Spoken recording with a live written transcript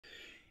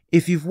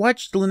If you've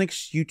watched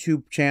Linux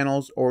YouTube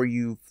channels or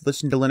you've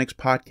listened to Linux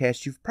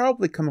podcasts, you've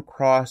probably come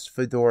across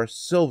Fedora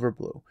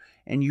Silverblue,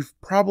 and you've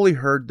probably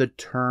heard the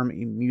term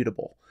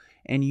Immutable.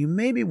 And you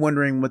may be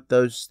wondering what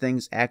those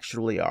things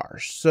actually are.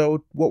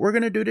 So what we're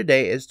going to do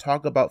today is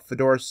talk about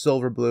Fedora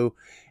Silverblue,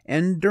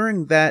 and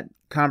during that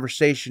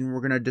conversation,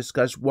 we're going to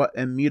discuss what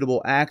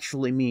Immutable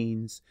actually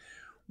means,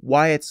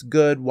 why it's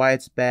good, why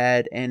it's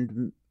bad,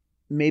 and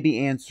maybe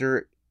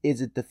answer, is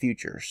it the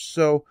future?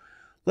 So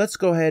let's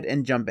go ahead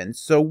and jump in.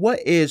 So what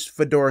is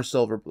Fedora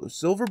Silverblue?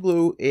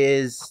 Silverblue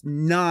is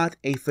not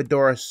a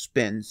Fedora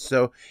spin.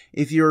 So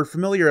if you're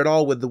familiar at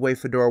all with the way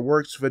Fedora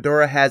works,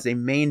 Fedora has a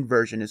main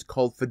version. It's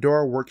called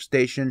Fedora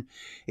Workstation.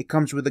 It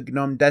comes with a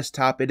GNOME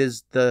desktop. It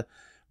is the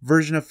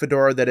version of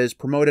Fedora that is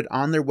promoted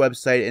on their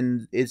website,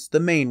 and it's the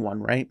main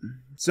one, right?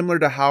 Similar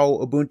to how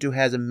Ubuntu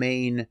has a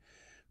main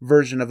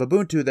version of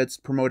Ubuntu that's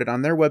promoted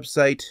on their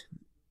website,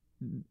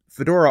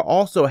 Fedora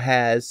also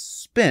has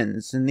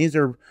spins, and these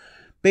are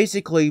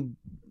basically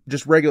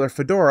just regular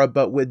Fedora,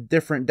 but with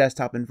different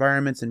desktop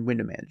environments and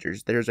window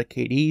managers. There's a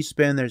KDE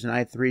spin, there's an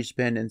i3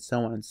 spin, and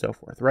so on and so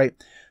forth, right?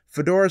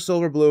 Fedora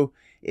Silverblue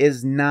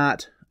is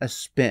not a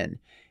spin.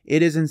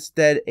 It is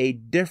instead a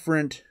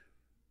different,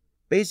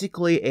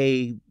 basically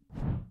a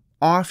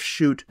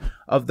offshoot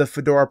of the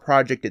Fedora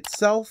project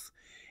itself.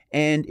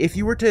 And if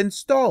you were to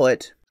install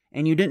it,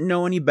 and you didn't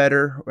know any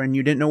better, and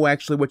you didn't know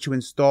actually what you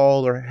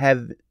installed,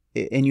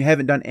 and you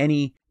haven't done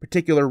any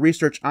particular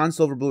research on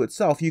Silverblue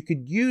itself, you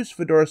could use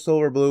Fedora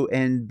Silverblue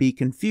and be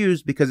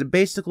confused because it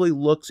basically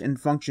looks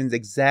and functions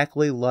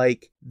exactly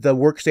like the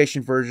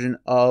workstation version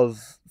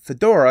of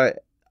Fedora,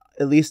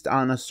 at least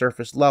on a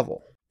surface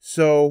level.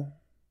 So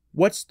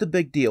what's the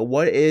big deal?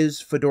 What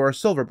is Fedora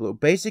Silverblue?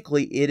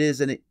 Basically, it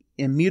is an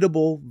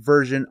immutable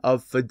version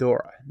of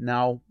Fedora.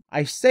 Now,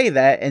 I say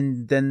that,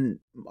 and then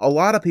a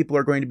lot of people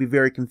are going to be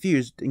very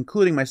confused,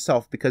 including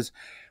myself, because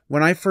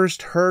when I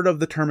first heard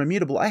of the term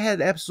immutable, I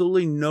had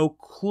absolutely no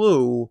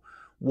clue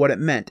what it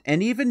meant.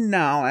 And even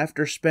now,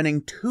 after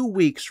spending 2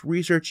 weeks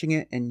researching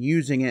it and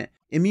using it,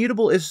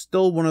 immutable is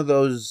still one of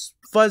those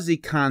fuzzy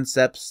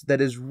concepts that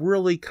is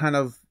really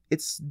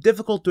it's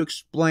difficult to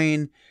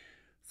explain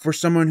for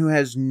someone who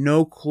has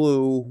no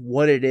clue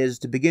what it is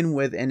to begin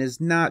with and is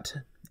not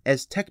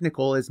as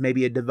technical as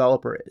maybe a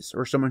developer is,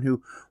 or someone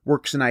who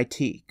works in IT,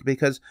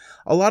 because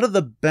a lot of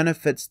the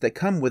benefits that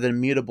come with an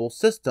immutable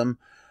system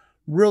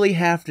really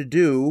have to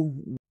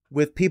do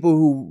with people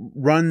who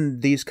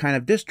run these kind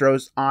of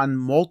distros on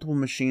multiple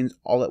machines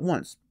all at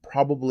once,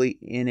 probably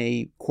in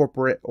a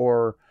corporate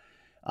or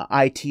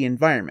IT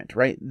environment,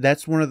 right?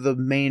 That's one of the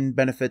main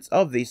benefits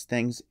of these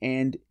things,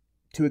 and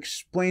to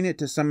explain it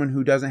to someone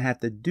who doesn't have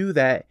to do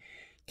that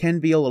can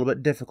be a little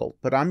bit difficult,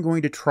 but I'm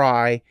going to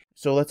try.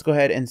 So let's go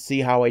ahead and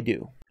see how I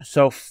do.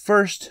 So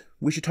first,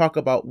 we should talk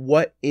about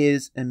what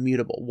is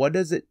immutable. What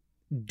does it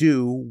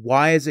do?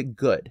 Why is it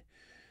good?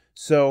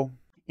 So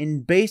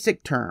in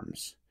basic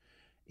terms,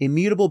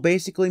 immutable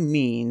basically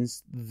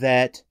means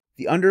that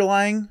the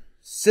underlying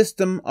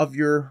system of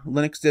your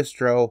Linux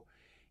distro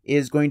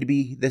is going to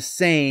be the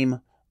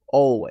same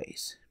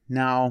always.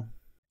 Now,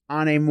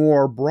 on a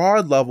more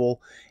broad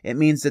level, it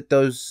means that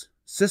those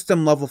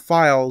system level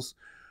files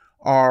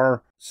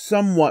are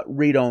somewhat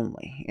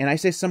read-only. And I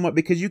say somewhat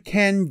because you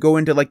can go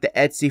into like the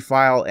etc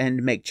file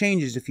and make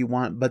changes if you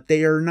want, but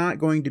they are not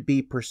going to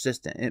be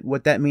persistent. And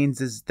what that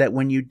means is that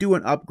when you do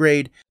an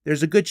upgrade,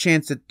 there's a good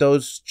chance that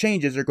those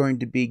changes are going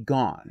to be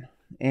gone.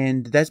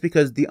 And that's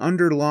because the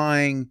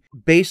underlying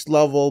base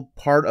level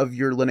part of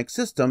your Linux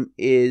system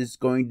is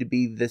going to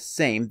be the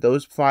same.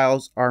 Those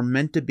files are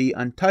meant to be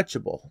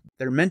untouchable.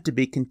 They're meant to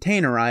be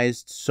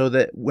containerized so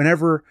that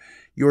whenever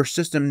your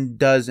system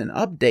does an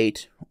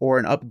update or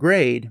an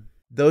upgrade,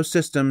 those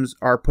systems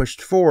are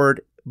pushed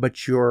forward,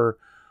 but your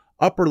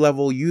upper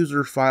level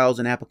user files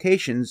and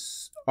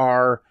applications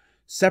are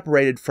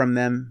separated from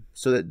them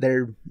so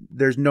that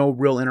there's no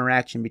real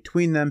interaction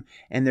between them,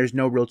 and there's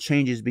no real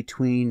changes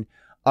between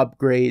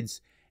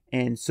upgrades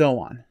and so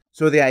on.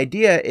 So the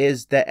idea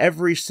is that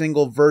every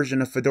single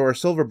version of Fedora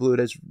Silverblue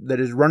that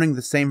is running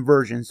the same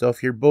version, so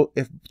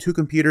if two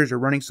computers are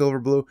running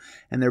Silverblue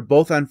and they're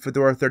both on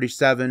Fedora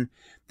 37,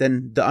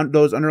 then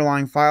those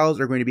underlying files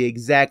are going to be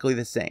exactly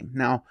the same.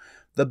 Now,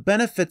 the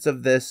benefits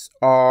of this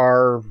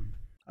are,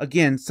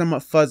 again,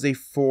 somewhat fuzzy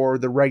for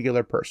the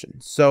regular person.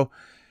 So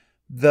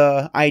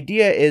the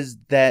idea is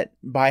that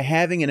by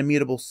having an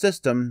immutable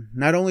system,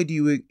 not only do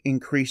you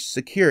increase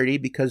security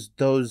because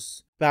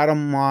those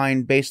bottom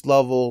line base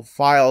level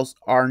files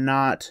are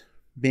not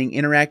being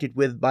interacted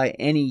with by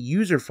any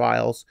user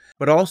files,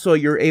 but also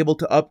you're able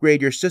to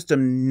upgrade your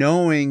system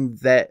knowing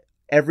that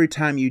every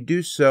time you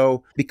do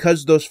so,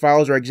 because those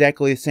files are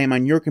exactly the same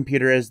on your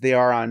computer as they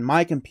are on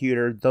my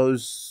computer,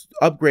 those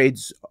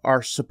upgrades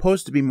are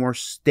supposed to be more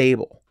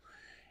stable.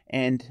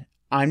 And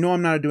I know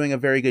I'm not doing a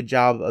very good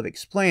job of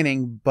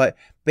explaining, but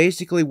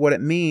basically what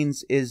it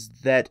means is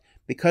that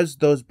because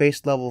those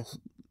base level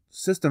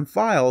system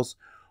files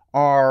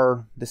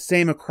are the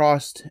same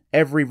across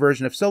every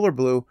version of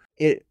Silverblue,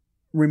 it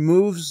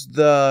removes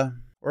the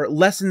or it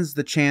lessens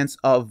the chance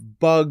of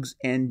bugs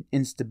and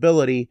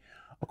instability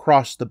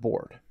across the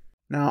board.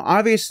 Now,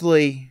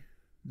 obviously,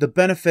 the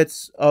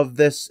benefits of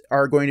this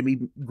are going to be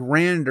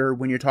grander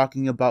when you're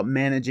talking about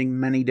managing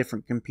many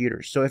different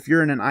computers. So if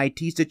you're in an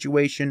IT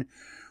situation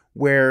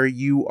where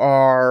you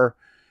are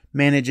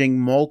managing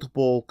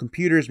multiple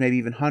computers, maybe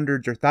even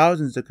hundreds or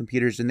thousands of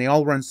computers, and they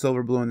all run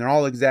Silverblue and they're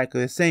all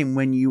exactly the same,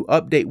 when you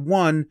update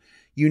one,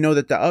 you know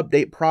that the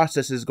update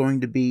process is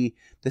going to be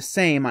the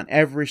same on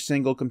every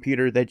single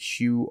computer that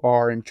you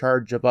are in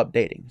charge of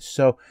updating.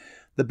 So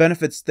the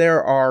benefits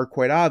there are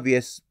quite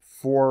obvious.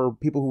 For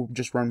people who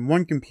just run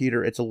one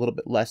computer, it's a little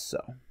bit less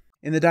so.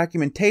 In the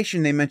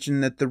documentation, they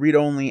mention that the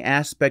read-only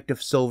aspect of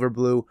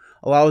Silverblue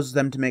allows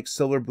them to make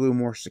Silverblue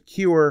more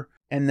secure,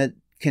 and that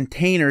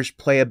containers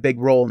play a big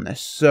role in this.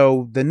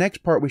 So the next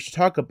part we should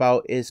talk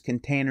about is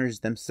containers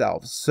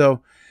themselves.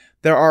 So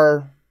there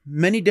are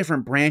many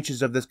different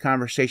branches of this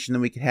conversation that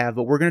we could have,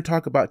 but we're going to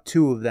talk about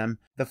two of them.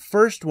 The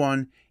first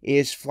one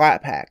is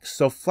Flatpaks.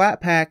 So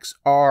Flatpaks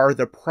are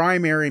the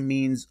primary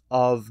means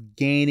of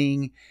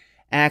gaining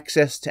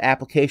access to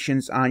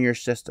applications on your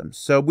system.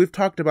 So we've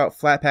talked about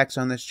Flatpaks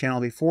on this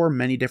channel before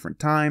many different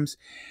times,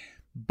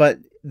 but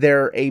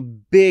they're a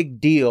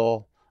big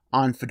deal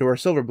on Fedora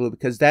Silverblue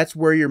because that's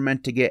where you're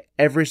meant to get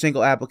every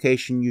single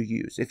application you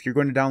use. If you're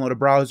going to download a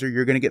browser,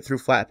 you're going to get through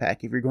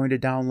Flatpak. If you're going to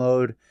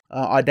download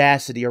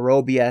Audacity or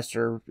OBS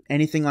or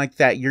anything like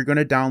that, you're going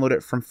to download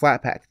it from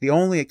Flatpak. The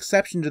only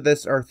exception to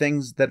this are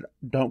things that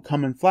don't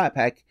come in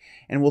Flatpak,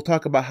 and we'll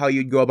talk about how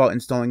you'd go about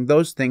installing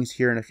those things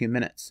here in a few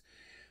minutes.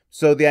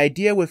 So the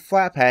idea with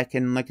Flatpak,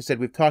 and like I said,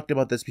 we've talked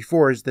about this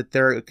before, is that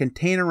they're a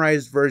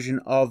containerized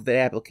version of the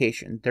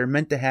application. They're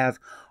meant to have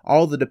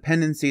all the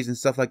dependencies and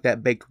stuff like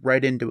that baked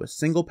right into a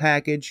single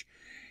package,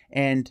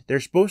 and they're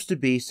supposed to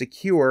be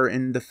secure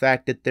in the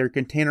fact that they're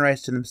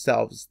containerized to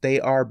themselves. They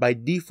are, by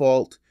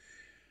default,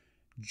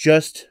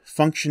 just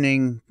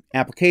functioning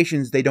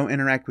applications. They don't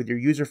interact with your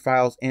user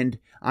files, and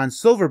on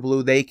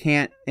Silverblue, they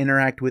can't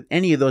interact with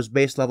any of those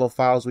base level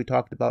files we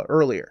talked about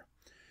earlier.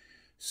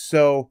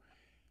 So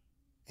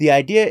the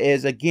idea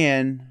is,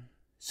 again,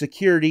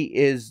 security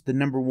is the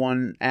number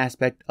one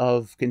aspect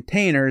of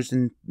containers,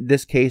 in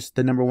this case,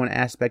 the number one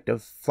aspect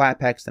of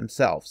Flatpaks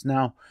themselves.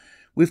 Now,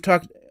 we've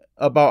talked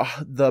about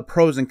the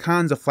pros and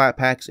cons of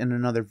Flatpaks in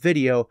another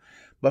video,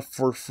 but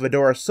for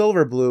Fedora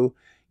Silverblue,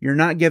 you're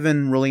not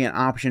given really an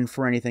option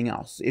for anything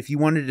else. If you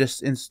wanted to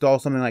just install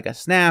something like a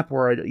Snap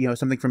or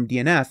something from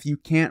DNF, you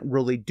can't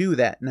really do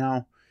that.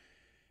 Now,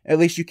 at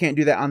least you can't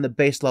do that on the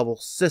base level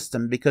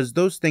system because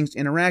those things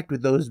interact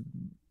with those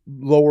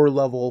lower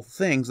level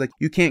things. Like,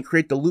 you can't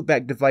create the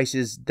loopback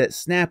devices that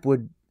Snap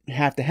would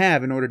have to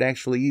have in order to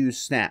actually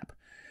use Snap.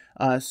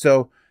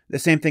 So the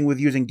same thing with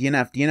using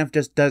DNF. DNF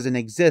just doesn't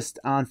exist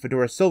on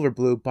Fedora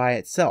Silverblue by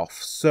itself.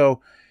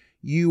 So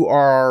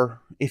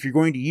if you're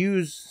going to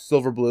use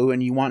Silverblue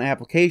and you want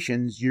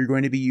applications, you're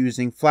going to be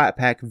using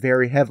Flatpak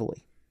very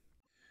heavily.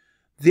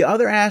 The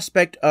other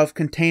aspect of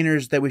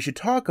containers that we should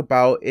talk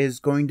about is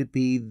going to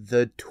be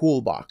the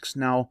Toolbox.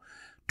 Now,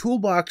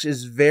 Toolbox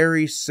is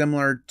very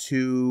similar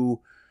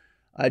to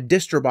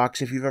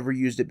DistroBox if you've ever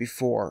used it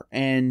before.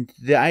 And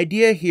the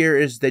idea here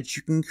is that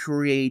you can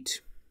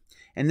create,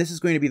 and this is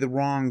going to be the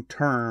wrong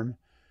term,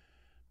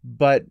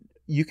 but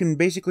you can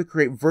basically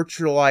create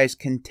virtualized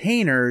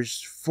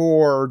containers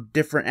for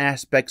different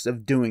aspects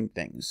of doing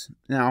things.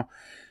 Now,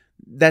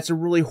 that's a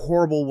really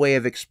horrible way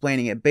of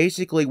explaining it.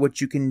 Basically,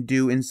 what you can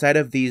do inside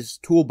of these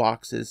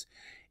toolboxes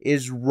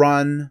is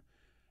run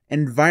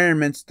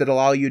environments that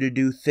allow you to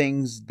do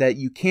things that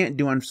you can't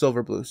do on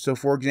Silverblue. So,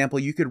 for example,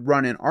 you could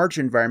run an Arch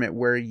environment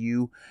where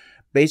you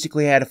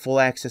basically had a full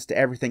access to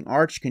everything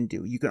Arch can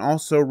do. You can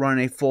also run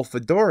a full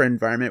Fedora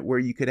environment where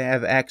you could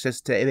have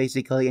access to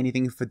basically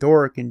anything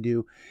Fedora can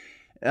do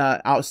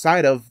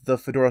outside of the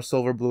Fedora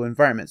Silverblue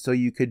environment. So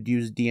you could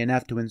use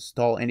DNF to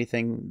install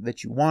anything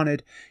that you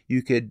wanted.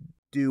 You could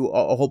do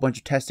a whole bunch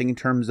of testing in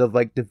terms of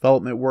like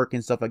development work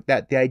and stuff like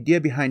that. The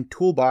idea behind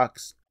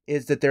Toolbox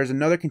is that there's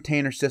another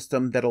container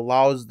system that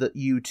allows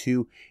you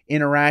to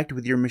interact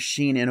with your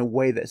machine in a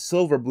way that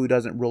Silverblue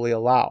doesn't really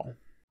allow.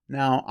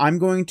 Now, I'm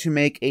going to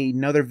make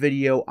another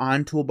video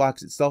on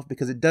Toolbox itself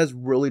because it does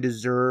really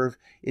deserve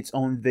its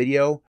own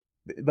video.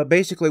 But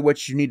basically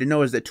what you need to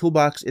know is that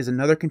Toolbox is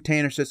another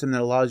container system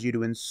that allows you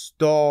to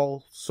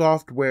install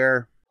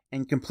software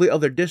and complete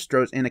other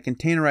distros in a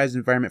containerized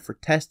environment for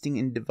testing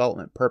and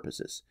development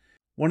purposes.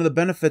 One of the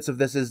benefits of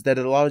this is that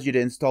it allows you to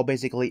install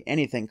basically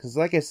anything, because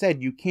like I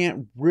said, you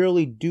can't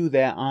really do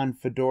that on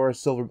Fedora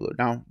Silverblue.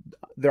 Now,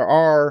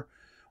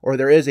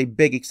 there is a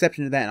big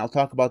exception to that, and I'll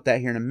talk about that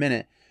here in a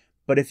minute.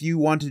 But if you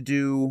want to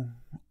do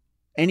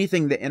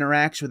anything that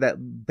interacts with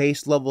that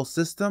base level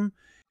system,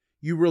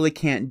 you really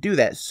can't do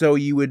that. So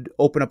you would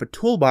open up a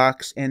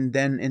toolbox and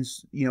then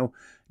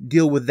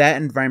deal with that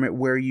environment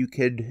where you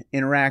could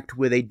interact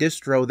with a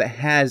distro that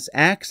has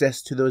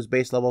access to those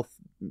base level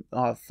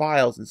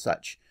files and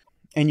such.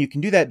 And you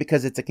can do that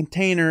because it's a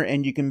container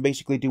and you can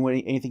basically do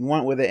anything you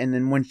want with it. And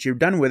then once you're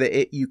done with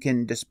it, you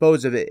can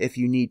dispose of it if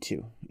you need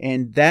to.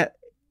 And that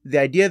the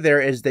idea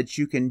there is that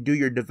you can do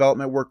your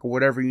development work or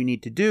whatever you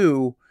need to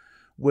do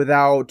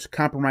without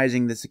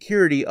compromising the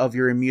security of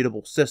your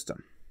immutable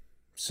system.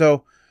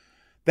 So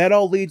that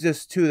all leads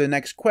us to the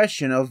next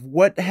question of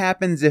what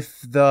happens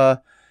if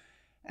the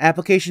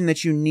application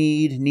that you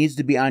needs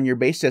to be on your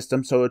base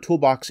system, so a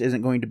Toolbox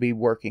isn't going to be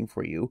working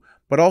for you,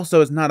 but also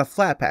is not a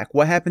Flatpak.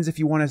 What happens if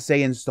you want to,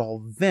 say,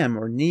 install Vim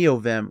or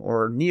NeoVim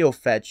or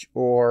NeoFetch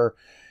or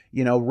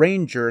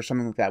Ranger or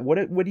something like that?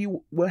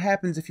 What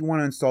happens if you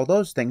want to install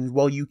those things?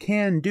 Well, you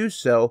can do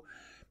so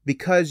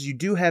because you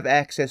do have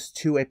access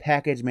to a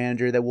package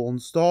manager that will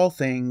install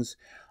things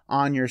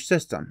on your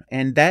system,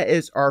 and that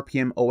is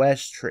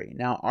rpm-ostree.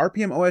 Now,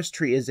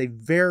 rpm-ostree is a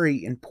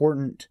very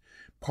important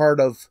part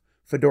of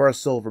Fedora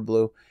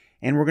Silverblue,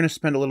 and we're going to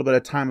spend a little bit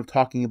of time of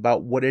talking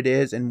about what it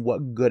is and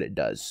what good it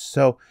does.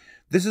 So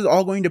this is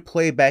all going to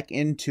play back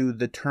into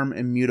the term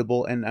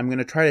immutable, and I'm going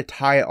to try to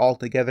tie it all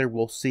together.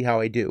 We'll see how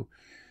I do.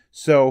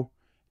 So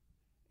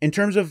in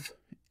terms of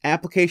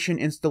application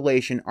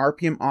installation,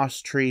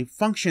 rpm-ostree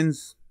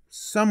functions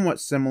somewhat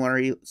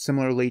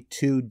similarly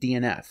to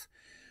DNF.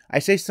 I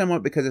say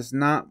somewhat because it's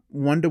not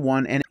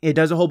one-to-one, and it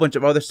does a whole bunch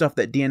of other stuff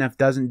that DNF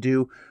doesn't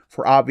do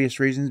for obvious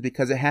reasons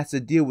because it has to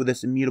deal with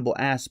this immutable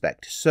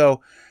aspect.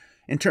 So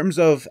in terms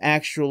of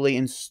actually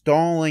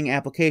installing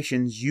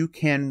applications, you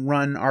can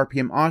run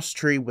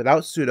rpm-ostree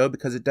without sudo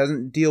because it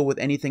doesn't deal with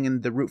anything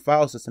in the root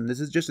file system. This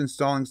is just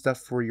installing stuff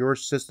for your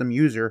system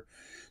user,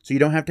 so you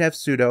don't have to have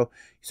sudo.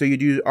 So you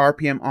do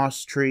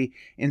rpm-ostree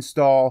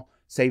install,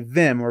 say,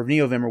 Vim or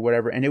NeoVim or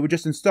whatever, and it would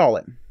just install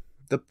it.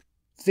 The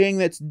thing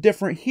that's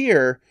different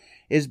here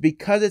is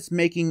because it's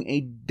making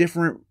a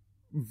different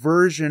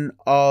version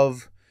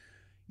of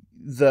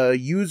the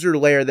user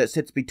layer that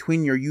sits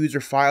between your user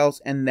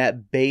files and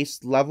that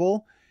base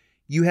level,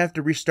 you have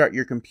to restart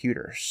your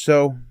computer.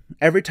 So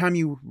every time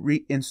you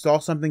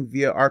install something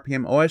via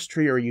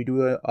rpm-ostree or you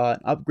do an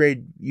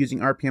upgrade using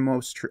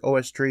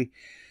rpm-ostree,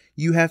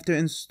 you have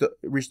to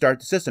restart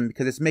the system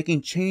because it's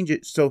making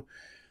changes. So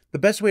the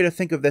best way to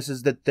think of this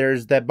is that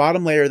there's that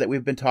bottom layer that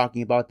we've been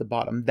talking about at the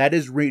bottom. That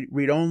is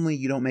read-only.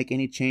 You don't make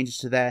any changes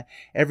to that.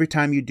 Every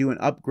time you do an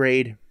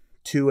upgrade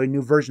to a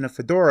new version of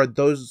Fedora,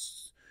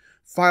 those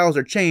files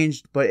are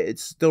changed, but it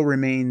still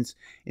remains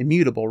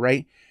immutable,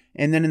 right?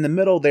 And then in the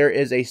middle, there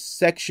is a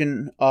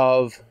section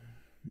of,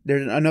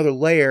 there's another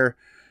layer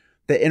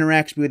that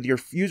interacts with your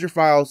user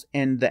files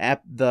and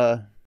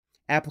the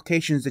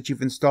applications that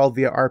you've installed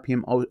via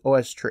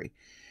rpm-ostree.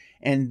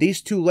 And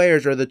these two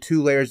layers are the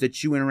two layers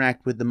that you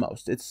interact with the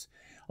most. It's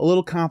a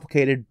little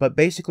complicated, but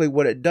basically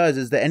what it does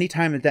is that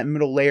anytime that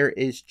middle layer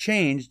is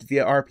changed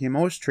via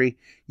rpm-ostree,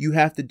 you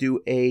have to do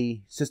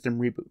a system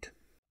reboot.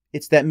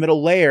 It's that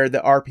middle layer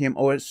that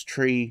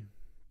rpm-ostree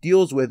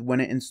deals with when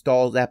it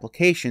installs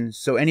applications,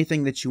 so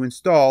anything that you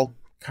install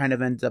kind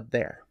of ends up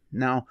there.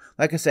 Now,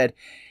 like I said,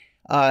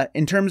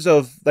 in terms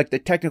of like the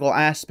technical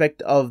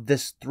aspect of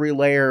this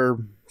three-layer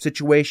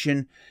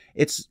situation,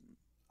 it's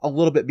a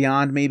little bit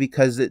beyond me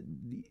because it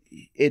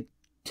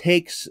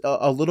takes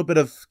a little bit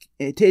of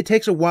it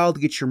takes a while to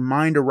get your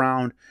mind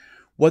around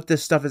what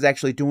this stuff is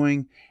actually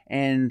doing,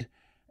 and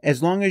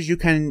as long as you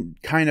can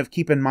kind of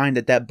keep in mind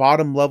that that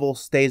bottom level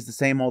stays the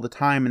same all the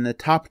time and the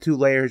top two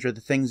layers are the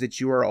things that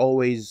you are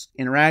always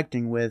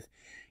interacting with,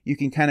 you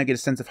can kind of get a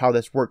sense of how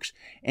this works.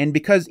 And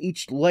because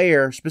each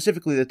layer,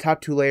 specifically the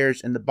top two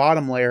layers and the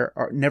bottom layer,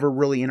 never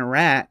really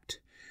interact,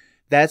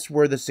 that's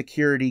where the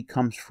security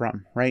comes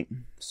from, right?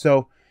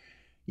 So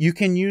you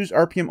can use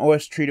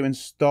rpm-ostree to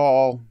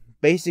install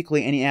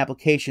basically any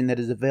application that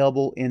is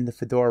available in the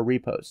Fedora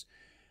repos.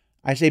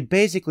 I say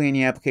basically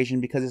any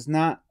application because it's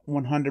not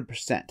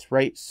 100%,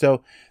 right?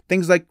 So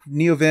things like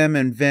NeoVim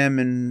and Vim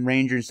and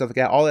Ranger and stuff like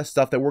that, all that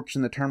stuff that works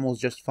in the terminal is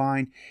just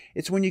fine.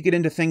 It's when you get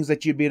into things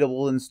that you'd be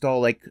able to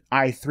install like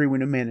i3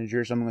 Window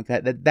Manager or something like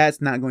that,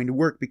 that's not going to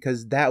work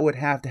because that would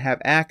have to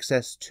have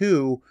access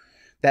to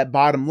that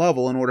bottom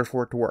level in order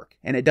for it to work.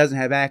 And it doesn't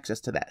have access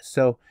to that.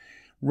 So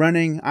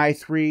running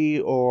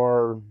i3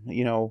 or,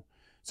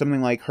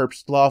 something like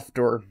herpstluft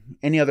or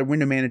any other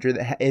window manager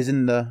that is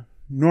in the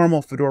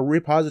normal Fedora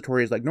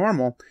repositories like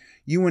normal,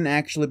 you wouldn't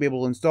actually be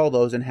able to install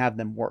those and have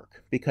them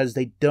work because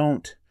they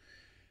don't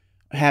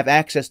have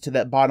access to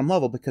that bottom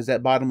level because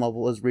that bottom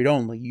level is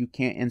read-only. You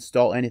can't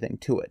install anything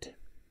to it.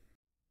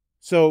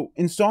 So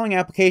installing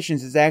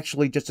applications is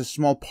actually just a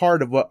small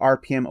part of what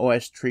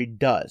rpm-ostree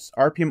does.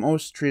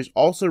 rpm-ostree is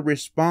also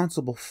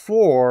responsible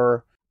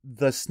for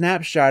the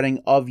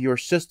snapshotting of your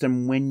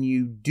system when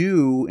you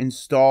do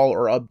install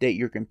or update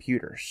your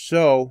computer.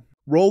 So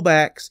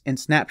rollbacks and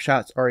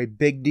snapshots are a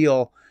big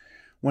deal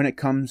when it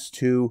comes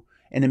to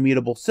an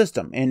immutable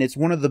system, and it's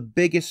one of the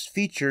biggest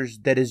features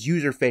that is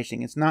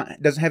user-facing. It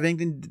doesn't have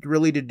anything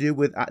really to do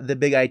with the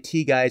big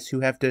IT guys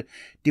who have to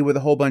deal with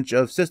a whole bunch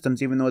of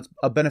systems, even though it's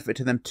a benefit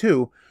to them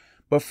too.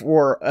 But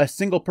for a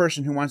single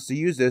person who wants to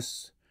use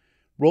this,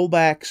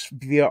 rollbacks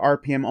via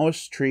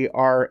rpm-ostree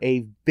are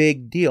a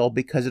big deal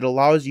because it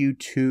allows you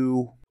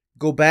to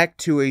go back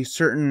to a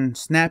certain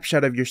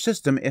snapshot of your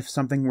system if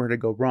something were to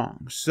go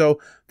wrong. So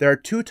there are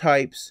two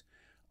types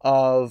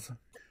of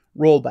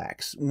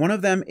rollbacks. One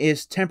of them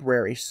is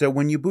temporary. So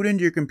when you boot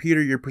into your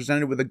computer, you're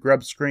presented with a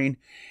grub screen.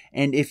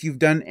 And if you've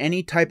done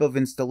any type of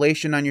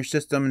installation on your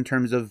system in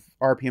terms of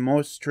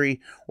rpm-ostree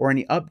or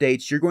any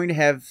updates, you're going to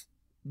have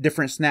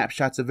different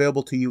snapshots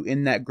available to you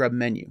in that grub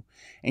menu.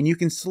 And you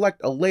can select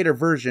a later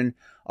version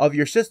of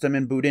your system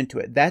and boot into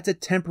it. That's a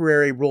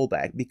temporary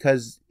rollback,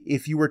 because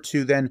if you were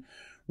to then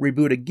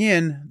reboot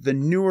again, the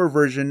newer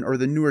version or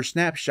the newer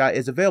snapshot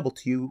is available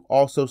to you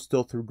also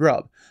still through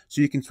grub.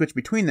 So you can switch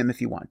between them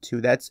if you want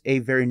to. That's a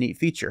very neat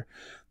feature.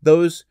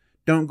 Those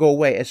don't go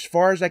away. As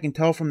far as I can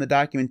tell from the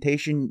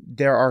documentation,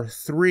 there are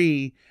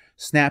 3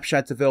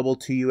 snapshots available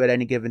to you at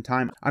any given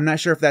time. I'm not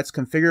sure if that's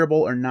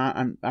configurable or not.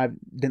 I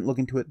didn't look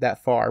into it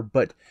that far,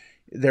 but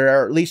there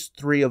are at least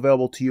 3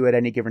 available to you at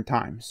any given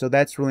time. So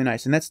that's really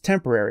nice. And that's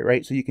temporary,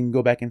 right? So you can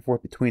go back and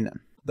forth between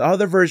them. The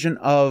other version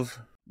of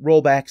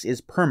rollbacks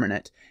is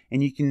permanent,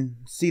 and you can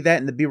see that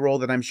in the B-roll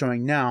that I'm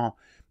showing now.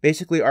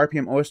 Basically,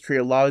 rpm-ostree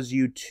allows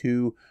you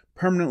to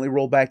permanently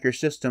roll back your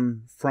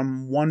system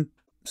from one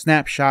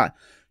snapshot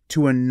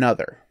to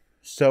another.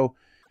 So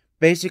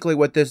basically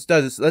what this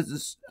does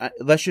is,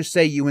 let's just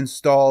say you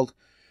installed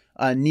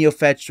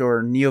NeoFetch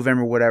or NeoVim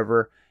or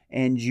whatever,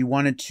 and you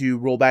wanted to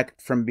roll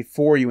back from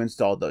before you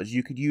installed those.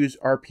 You could use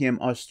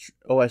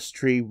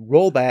rpm-ostree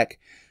rollback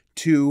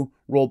to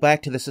roll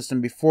back to the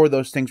system before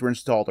those things were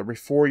installed or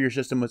before your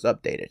system was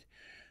updated.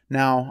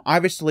 Now,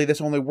 obviously,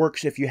 this only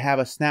works if you have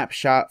a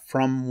snapshot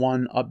from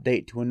one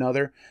update to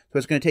another. So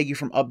it's going to take you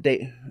from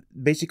update.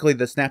 Basically,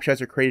 the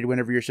snapshots are created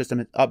whenever your system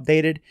is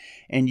updated,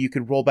 and you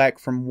could roll back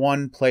from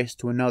one place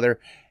to another,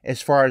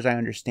 as far as I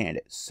understand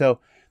it. So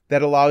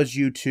that allows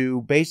you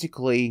to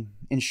basically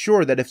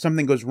ensure that if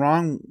something goes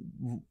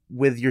wrong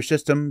with your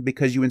system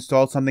because you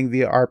installed something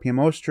via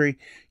rpm-ostree,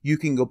 you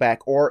can go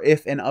back. Or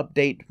if an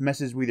update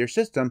messes with your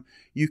system,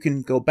 you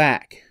can go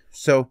back.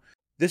 So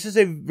this is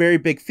a very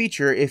big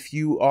feature if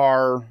you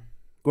are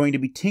going to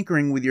be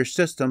tinkering with your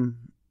system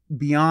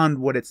beyond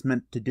what it's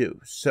meant to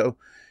do. So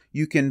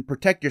you can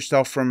protect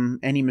yourself from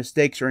any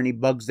mistakes or any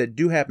bugs that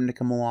do happen to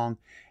come along,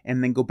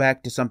 and then go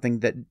back to something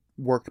that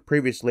worked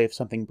previously if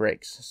something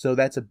breaks. So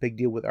that's a big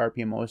deal with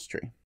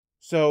rpm-ostree.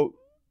 So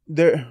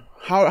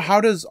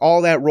how does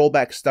all that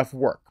rollback stuff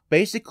work?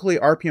 Basically,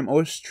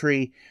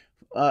 rpm-ostree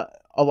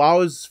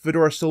allows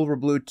Fedora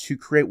Silverblue to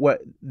create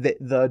what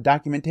the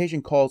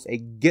documentation calls a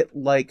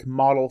Git-like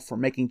model for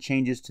making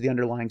changes to the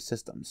underlying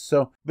systems.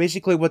 So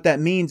basically what that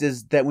means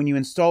is that when you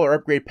install or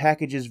upgrade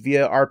packages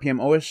via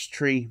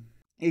rpm-ostree,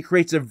 it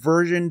creates a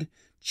versioned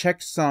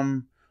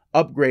checksum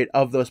upgrade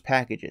of those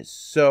packages.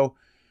 So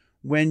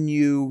when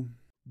you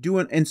do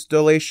an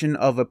installation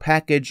of a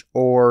package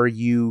or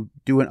you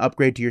do an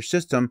upgrade to your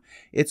system,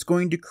 it's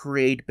going to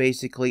create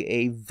basically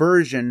a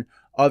version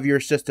of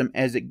your system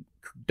as it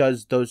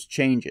does those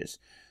changes,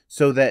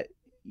 so that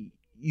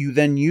you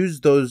then use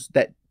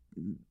that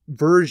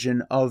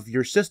version of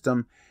your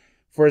system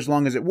for as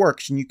long as it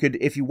works. And you could,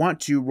 if you want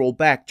to, roll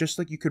back, just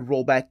like you could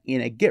roll back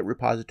in a Git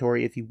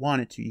repository if you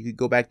wanted to. You could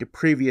go back to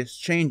previous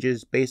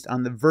changes based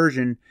on the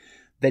version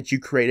that you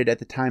created at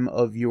the time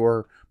of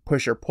your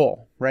push or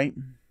pull, right?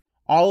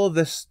 All of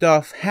this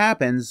stuff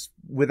happens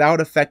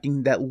without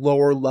affecting that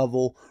lower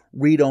level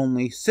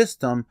read-only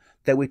system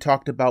that we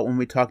talked about when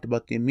we talked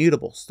about the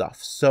immutable stuff.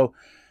 So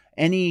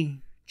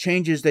any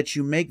changes that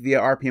you make via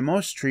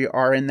rpm-ostree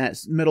are in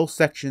that middle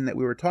section that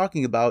we were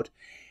talking about,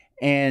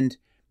 and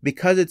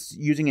because it's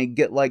using a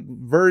Git-like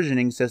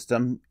versioning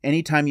system,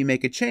 anytime you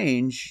make a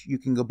change, you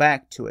can go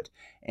back to it.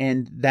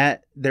 And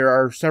that there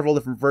are several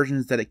different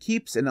versions that it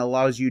keeps, and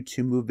allows you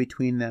to move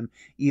between them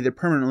either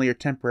permanently or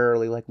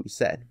temporarily, like we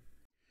said.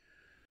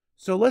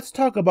 So let's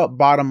talk about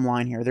bottom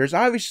line here. There's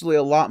obviously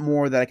a lot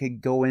more that I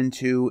could go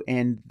into,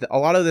 and a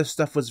lot of this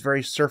stuff was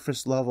very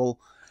surface level,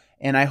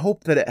 and I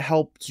hope that it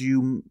helped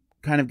you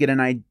kind of get an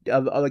idea,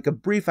 like a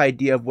brief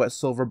idea of what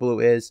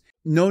Silverblue is.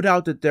 No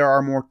doubt that there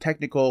are more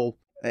technical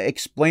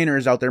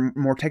explainers out there,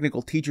 more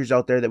technical teachers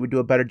out there that would do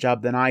a better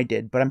job than I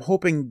did, but I'm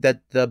hoping that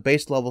the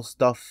base level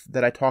stuff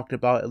that I talked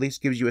about at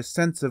least gives you a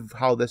sense of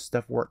how this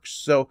stuff works.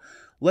 So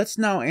let's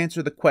now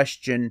answer the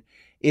question,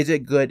 is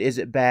it good, is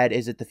it bad,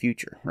 is it the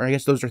future? Or I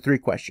guess those are 3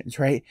 questions,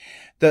 right?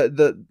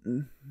 The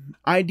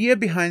idea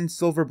behind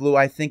Silverblue,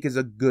 I think, is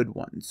a good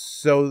one.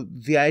 So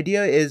the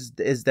idea is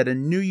that a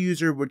new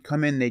user would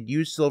come in, they'd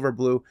use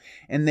Silverblue,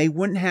 and they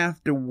wouldn't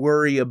have to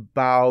worry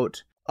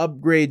about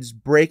upgrades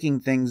breaking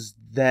things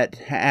that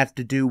have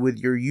to do with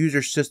your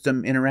user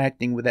system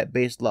interacting with that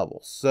base level.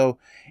 So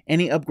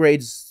any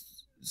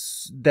upgrades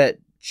that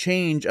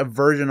change a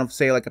version of,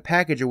 say, like a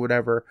package or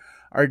whatever,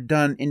 are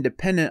done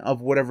independent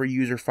of whatever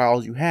user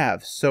files you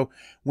have. So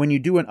when you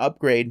do an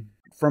upgrade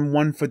from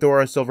one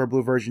Fedora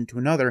Silverblue version to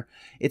another,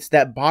 it's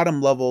that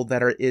bottom level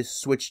that is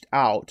switched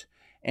out,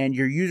 and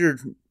your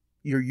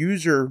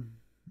user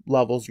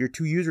levels, your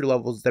 2 user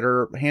levels that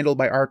are handled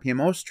by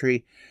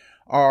rpm-ostree,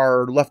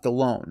 are left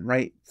alone,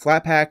 right?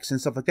 Flatpaks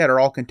and stuff like that are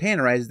all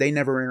containerized. They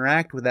never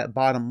interact with that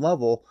bottom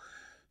level.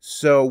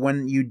 So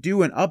when you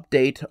do an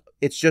update,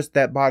 it's just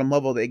that bottom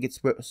level that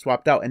gets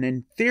swapped out. And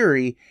in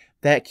theory,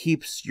 that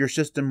keeps your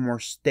system more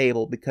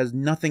stable because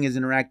nothing is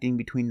interacting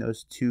between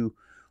those two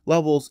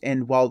levels.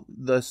 And while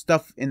the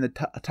stuff in the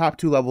top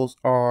two levels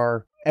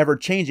are ever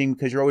changing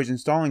because you're always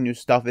installing new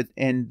stuff,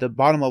 and the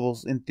bottom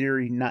levels in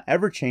theory not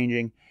ever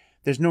changing,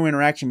 there's no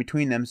interaction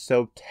between them.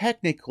 So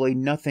technically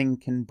nothing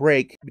can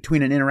break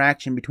between an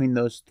interaction between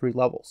those three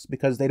levels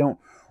because they don't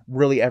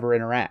really ever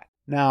interact.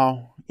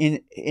 Now,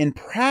 in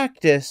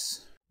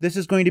practice, this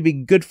is going to be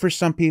good for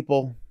some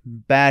people,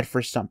 bad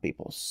for some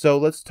people. So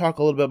let's talk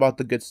a little bit about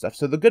the good stuff.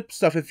 So the good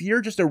stuff, if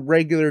you're just a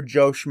regular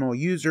Joe Schmo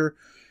user,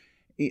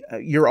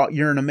 you're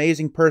an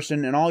amazing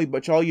person, and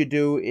all you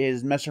do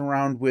is mess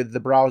around with the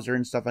browser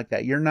and stuff like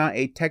that. You're not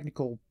a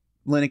technical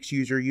Linux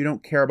user. You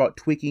don't care about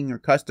tweaking or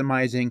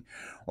customizing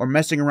or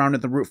messing around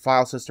with the root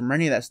file system or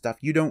any of that stuff.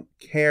 You don't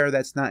care.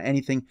 That's not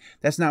anything.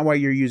 That's not why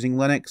you're using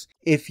Linux.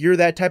 If you're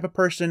that type of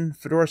person,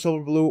 Fedora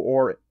Silverblue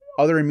or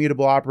other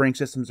immutable operating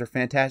systems are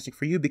fantastic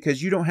for you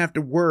because you don't have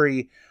to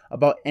worry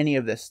about any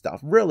of this stuff.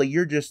 Really,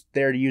 you're just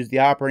there to use the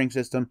operating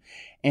system,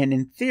 and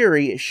in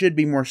theory, it should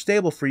be more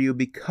stable for you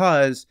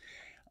because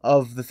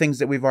of the things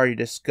that we've already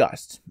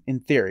discussed,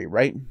 in theory,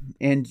 right?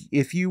 And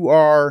if you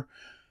are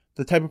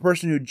the type of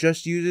person who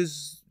just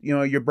uses,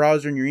 your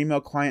browser and your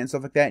email client and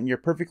stuff like that, and you're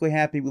perfectly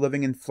happy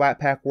living in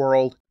Flatpak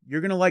world,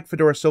 you're going to like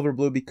Fedora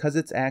Silverblue because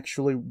it's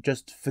actually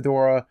just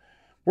Fedora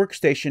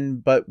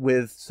workstation, but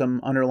with some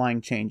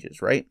underlying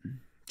changes, right?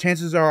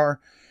 Chances are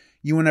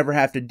you won't ever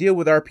have to deal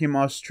with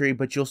rpm-ostree,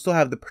 but you'll still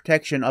have the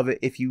protection of it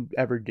if you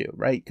ever do,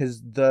 right?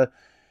 Because the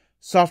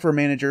software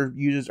manager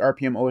uses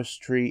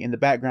rpm-ostree in the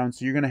background,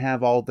 so you're going to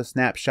have all the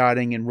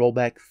snapshotting and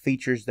rollback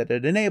features that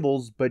it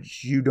enables,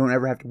 but you don't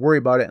ever have to worry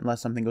about it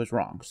unless something goes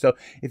wrong. So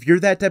if you're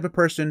that type of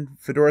person,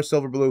 Fedora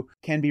Silverblue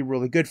can be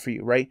really good for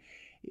you, right?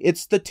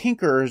 It's the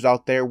tinkerers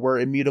out there where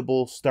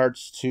Immutable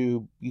starts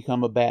to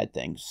become a bad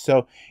thing.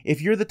 So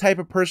if you're the type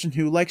of person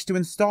who likes to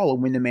install a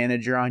window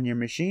manager on your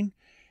machine,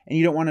 and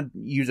you don't want to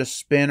use a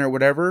spin or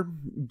whatever,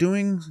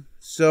 doing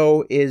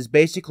so is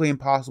basically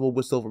impossible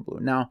with Silverblue.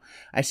 Now,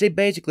 I say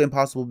basically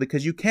impossible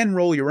because you can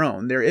roll your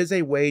own. There is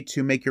a way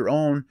to make your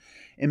own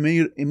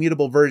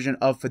immutable version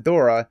of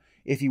Fedora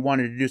if you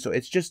wanted to do so.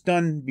 It's just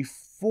done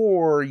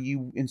before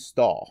you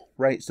install,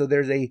 right? So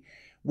there's a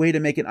way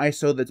to make an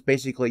ISO that's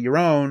basically your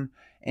own,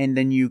 and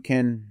then you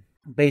can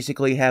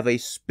basically have a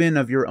spin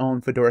of your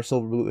own Fedora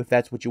Silverblue if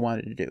that's what you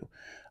wanted to do.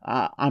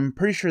 I'm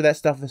pretty sure that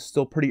stuff is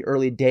still pretty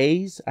early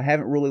days. I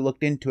haven't really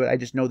looked into it. I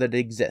just know that it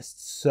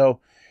exists. So,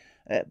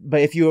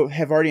 but if you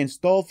have already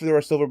installed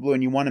Fedora Silverblue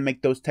and you want to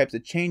make those types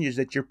of changes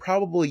that you're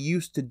probably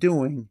used to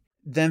doing,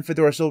 then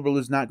Fedora Silverblue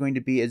is not going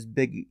to be as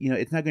big,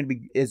 it's not going to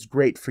be as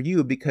great for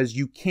you because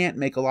you can't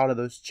make a lot of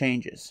those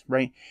changes,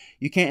 right?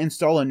 You can't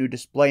install a new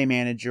display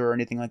manager or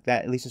anything like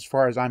that, at least as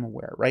far as I'm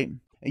aware, right?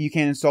 You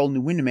can't install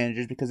new window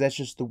managers because that's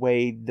just the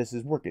way this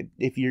is working.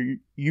 If you're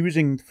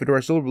using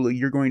Fedora Silverblue,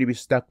 you're going to be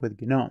stuck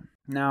with GNOME.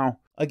 Now,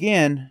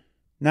 again,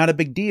 not a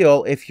big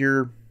deal if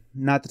you're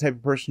not the type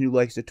of person who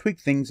likes to tweak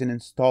things and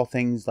install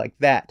things like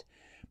that.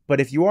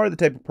 But if you are the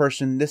type of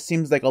person, this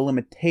seems like a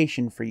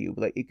limitation for you,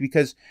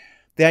 because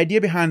the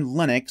idea behind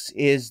Linux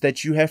is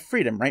that you have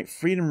freedom, right?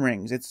 Freedom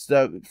rings. It's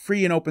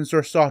free and open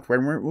source software.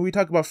 And when we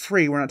talk about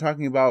free, we're not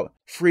talking about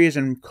free as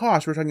in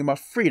cost. We're talking about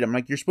freedom.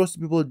 Like, you're supposed to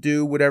be able to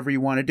do whatever you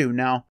want to do.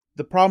 Now,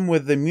 the problem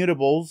with the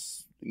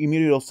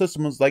immutable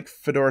systems like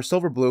Fedora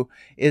Silverblue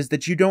is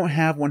that you don't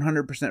have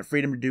 100%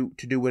 freedom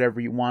to do whatever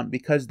you want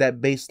because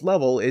that base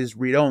level is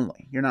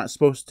read-only. You're not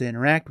supposed to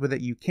interact with it.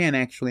 You can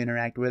actually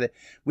interact with it,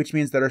 which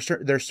means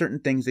that there are certain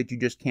things that you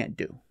just can't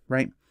do,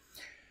 right?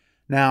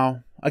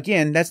 Now,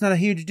 again, that's not a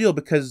huge deal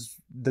because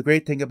the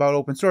great thing about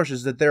open source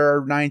is that there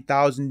are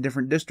 9,000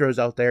 different distros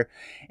out there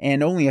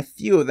and only a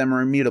few of them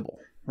are immutable,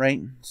 right?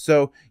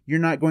 So you're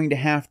not going to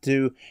have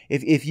to,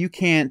 if you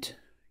can't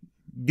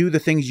do the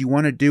things you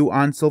want to do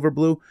on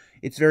Silverblue,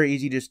 it's very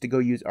easy just to go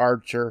use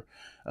Arch or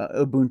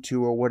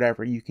Ubuntu or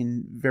whatever. You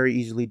can very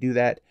easily do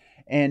that.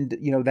 And,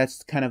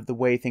 that's kind of the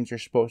way things are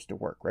supposed to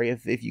work, right?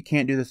 If you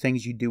can't do the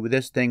things you do with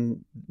this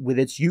thing, with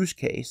its use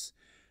case,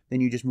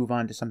 then you just move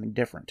on to something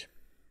different.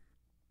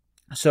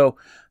 So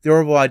the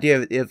overall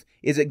idea of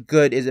is it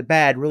good, is it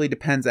bad, really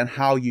depends on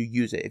how you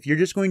use it. If you're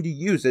just going to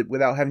use it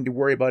without having to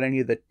worry about any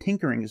of the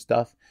tinkering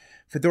stuff,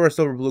 Fedora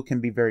Silverblue can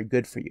be very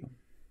good for you.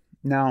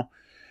 Now,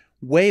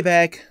 way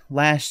back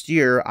last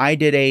year, I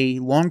did a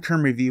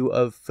long-term review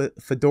of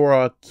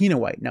Fedora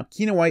Kinoite. Now,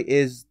 Kinoite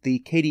is the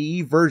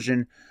KDE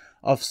version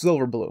of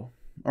Silverblue,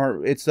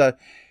 or it's a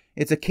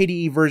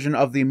KDE version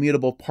of the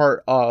immutable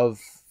part of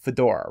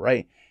Fedora,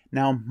 right?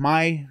 Now,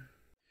 my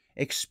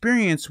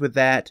experience with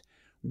that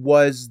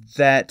was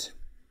that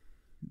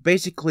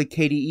basically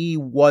KDE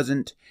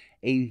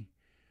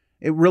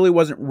it really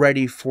wasn't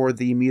ready for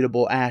the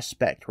immutable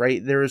aspect,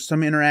 right? There was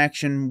some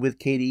interaction with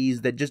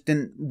KDEs that just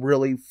didn't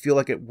really feel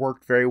like it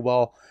worked very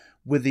well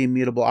with the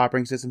immutable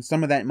operating system.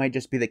 Some of that might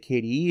just be that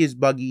KDE is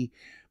buggy,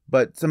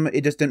 but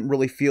it just didn't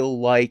really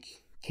feel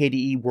like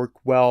KDE worked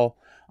well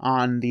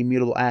on the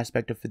immutable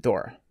aspect of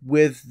Fedora.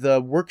 With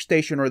the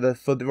workstation or the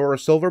Fedora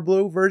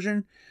Silverblue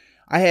version,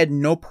 I had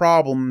no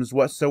problems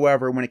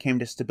whatsoever when it came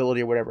to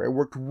stability or whatever. It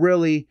worked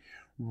really,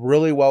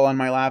 really well on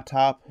my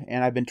laptop,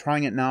 and I've been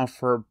trying it now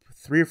for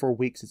 3 or 4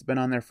 weeks. It's been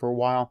on there for a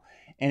while,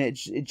 and it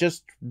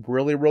just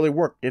really, really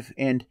worked.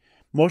 And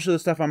most of the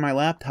stuff on my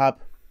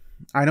laptop,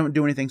 I don't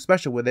do anything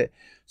special with it,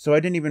 so I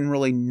didn't even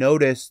really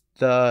notice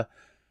the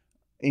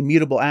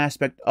immutable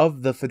aspect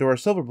of the Fedora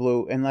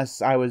Silverblue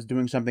unless I was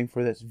doing something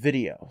for this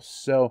video.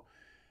 So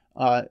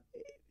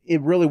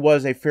it really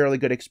was a fairly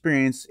good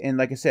experience. And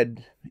like I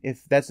said,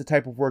 if that's the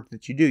type of work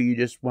that you do, you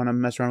just want to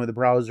mess around with the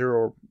browser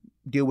or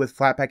deal with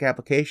Flatpak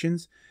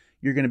applications,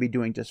 you're going to be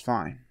doing just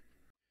fine.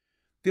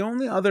 The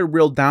only other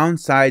real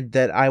downside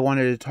that I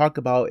wanted to talk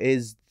about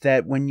is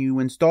that when you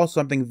install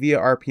something via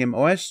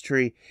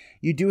rpm-ostree,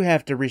 you do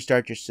have to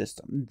restart your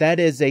system.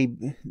 That's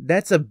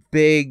a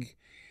big,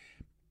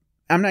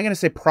 I'm not going to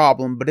say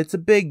problem, but it's a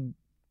big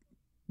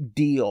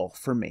deal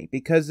for me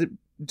because it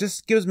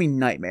just gives me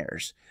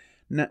nightmares.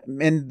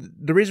 And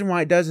the reason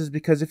why it does is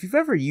because if you've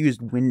ever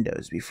used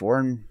Windows before,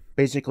 and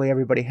basically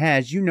everybody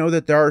has, you know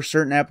that there are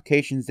certain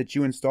applications that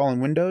you install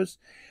in Windows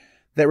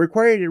that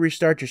require you to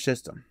restart your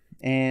system.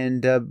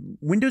 And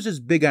Windows is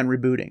big on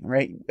rebooting,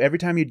 right? Every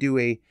time you do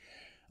a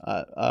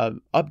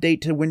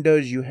update to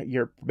Windows,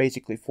 you're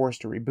basically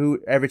forced to reboot.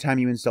 Every time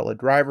you install a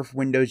driver for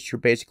Windows, you're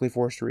basically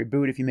forced to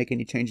reboot. If you make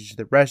any changes to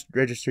the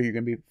register, you're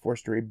going to be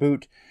forced to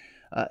reboot.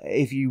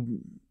 If you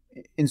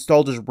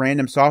install just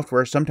random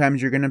software,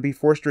 sometimes you're going to be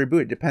forced to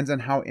reboot. It depends on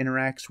how it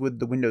interacts with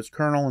the Windows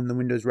kernel and the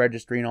Windows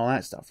registry and all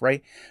that stuff,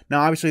 right?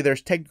 Now, obviously,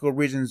 there's technical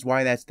reasons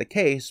why that's the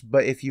case,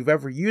 but if you've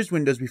ever used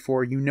Windows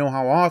before, you know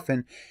how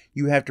often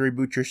you have to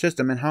reboot your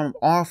system and how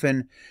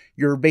often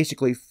you're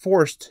basically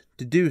forced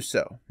to do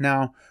so.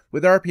 Now,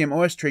 with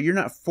rpm-ostree, you're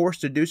not forced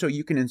to do so.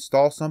 You can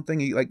install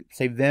something, like,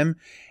 say, Vim,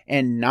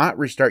 and not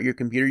restart your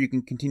computer. You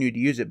can continue to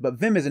use it, but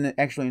Vim isn't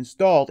actually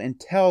installed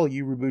until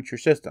you reboot your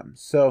system.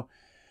 So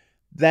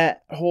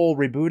that whole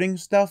rebooting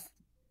stuff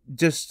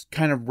just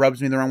kind of rubs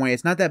me the wrong way.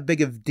 It's not that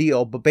big of a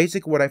deal, but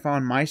basically what I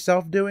found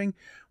myself doing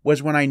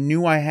was when I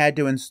knew I had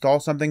to install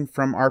something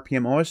from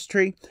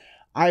rpm-ostree,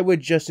 I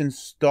would just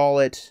install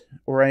it,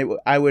 or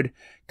I would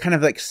kind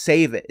of like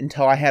save it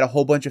until I had a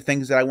whole bunch of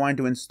things that I wanted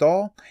to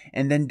install,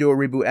 and then do a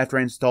reboot after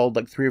I installed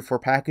like 3 or 4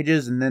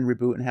 packages, and then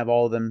reboot and have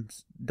all of them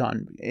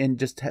done. And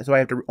just so I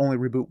have to only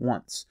reboot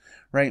once,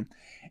 right?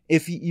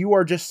 If you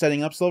are just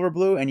setting up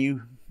Silverblue and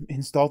you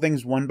install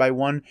things one by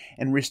one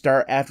and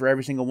restart after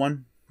every single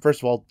one, first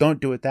of all, don't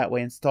do it that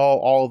way. Install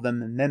all of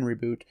them and then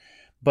reboot.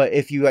 But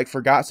if you like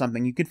forgot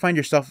something, you could find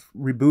yourself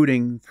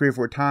rebooting 3 or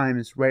 4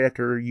 times right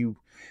after you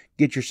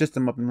get your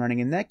system up and running,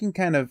 and that can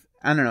kind of,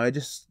 I don't know,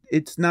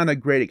 it's not a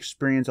great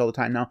experience all the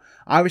time. Now,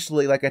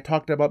 obviously, like I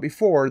talked about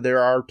before, there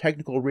are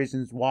technical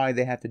reasons why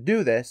they have to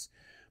do this,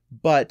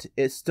 but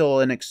it's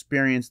still an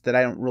experience that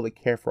I don't really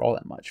care for all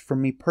that much. For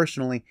me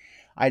personally,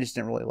 I just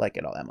didn't really like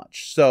it all that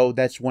much. So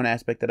that's one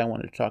aspect that I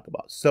wanted to talk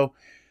about. So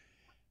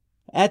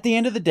at the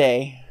end of the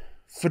day,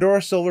 Fedora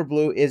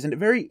Silverblue is a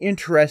very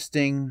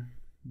interesting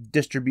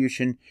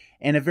distribution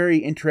and a very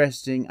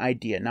interesting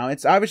idea. Now,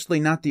 it's obviously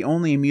not the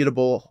only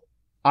immutable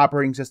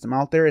operating system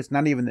out there. It's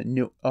not even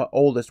the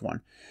oldest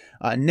one.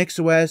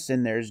 NixOS,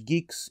 and there's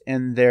Geeks,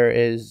 and there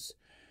is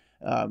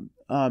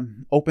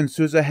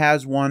OpenSUSE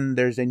has one.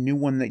 There's a new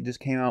one that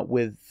just came out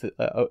with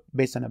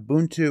based on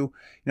Ubuntu. You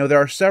know,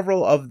 there are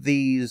several of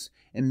these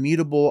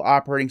immutable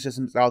operating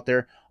systems out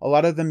there. A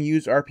lot of them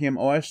use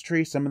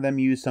rpm-ostree. Some of them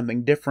use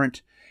something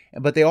different,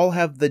 but they all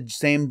have the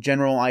same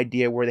general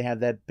idea where they have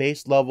that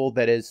base level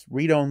that is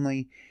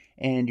read-only,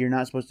 and you're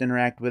not supposed to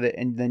interact with it,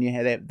 and then they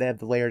have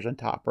the layers on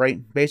top,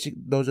 right?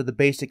 Those are the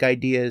basic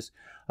ideas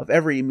of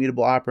every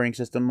immutable operating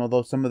system,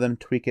 although some of them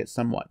tweak it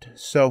somewhat.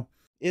 So,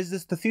 is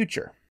this the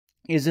future?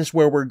 Is this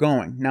where we're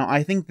going? Now,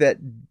 I think that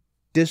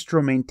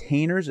distro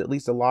maintainers, at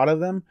least a lot of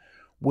them,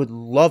 would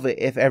love it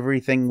if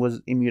everything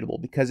was immutable,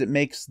 because it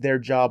makes their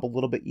job a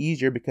little bit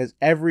easier, because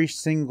every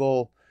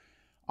single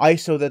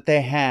ISO that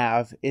they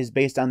have is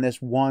based on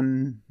this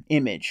one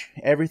image.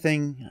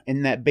 Everything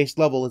in that base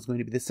level is going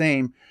to be the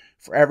same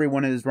for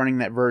everyone that is running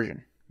that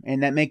version,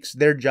 and that makes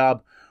their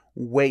job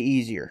way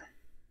easier.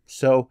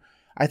 So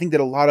I think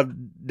that a lot of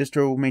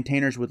distro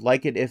maintainers would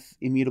like it if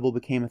Immutable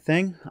became a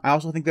thing. I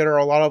also think there are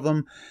a lot of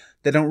them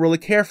that don't really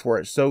care for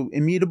it. So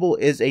Immutable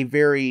is a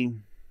very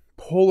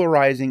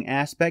polarizing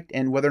aspect,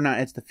 and whether or not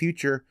it's the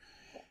future,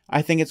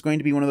 I think it's going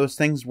to be one of those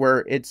things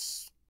where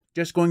it's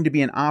just going to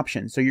be an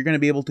option. So you're going to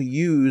be able to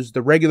use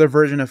the regular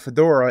version of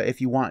Fedora if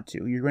you want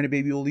to. You're going to be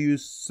able to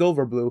use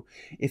Silverblue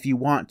if you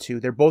want to.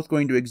 They're both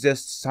going to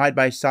exist side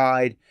by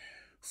side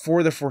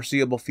for the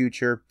foreseeable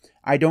future.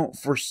 I don't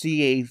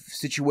foresee a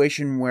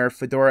situation where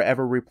Fedora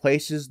ever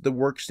replaces the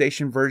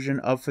workstation version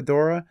of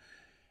Fedora,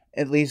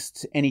 at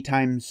least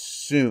anytime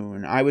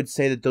soon. I would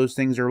say that those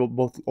things are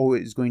both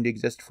always going to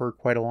exist for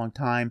quite a long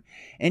time.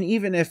 And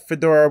even if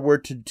Fedora were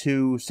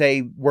to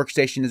say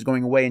workstation is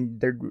going away and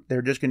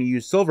they're just going to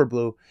use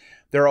Silverblue,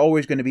 there are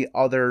always going to be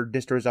other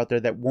distros out there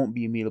that won't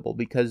be immutable,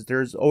 because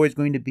there's always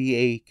going to be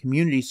a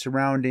community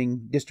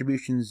surrounding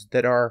distributions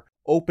that are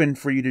open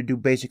for you to do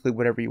basically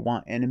whatever you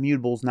want, and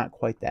Immutable is not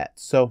quite that.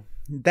 So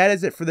that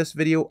is it for this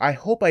video. I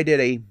hope I did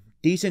a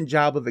decent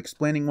job of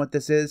explaining what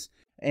this is,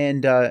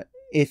 and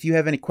if you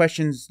have any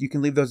questions, you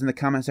can leave those in the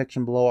comment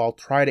section below. I'll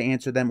try to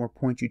answer them or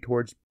point you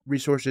towards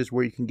resources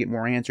where you can get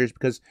more answers,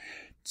 because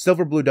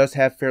Silverblue does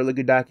have fairly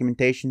good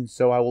documentation,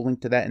 so I will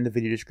link to that in the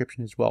video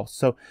description as well.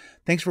 So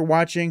thanks for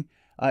watching.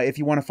 If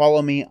you want to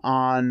follow me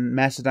on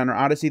Mastodon or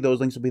Odyssey, those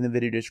links will be in the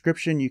video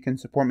description. You can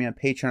support me on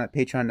Patreon at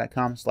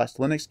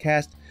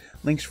patreon.com/linuxcast.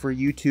 Links for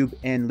YouTube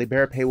and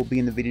LiberaPay will be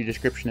in the video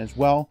description as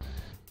well.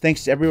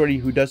 Thanks to everybody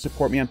who does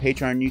support me on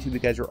Patreon and YouTube. You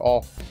guys are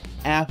all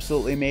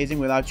absolutely amazing.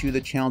 Without you,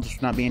 the channel just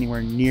would not be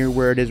anywhere near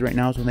where it is right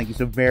now. So thank you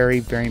so very,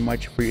 very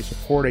much for your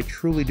support. I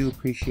truly do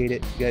appreciate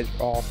it. You guys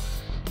are all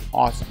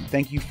awesome.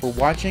 Thank you for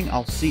watching.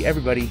 I'll see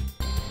everybody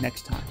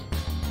next time.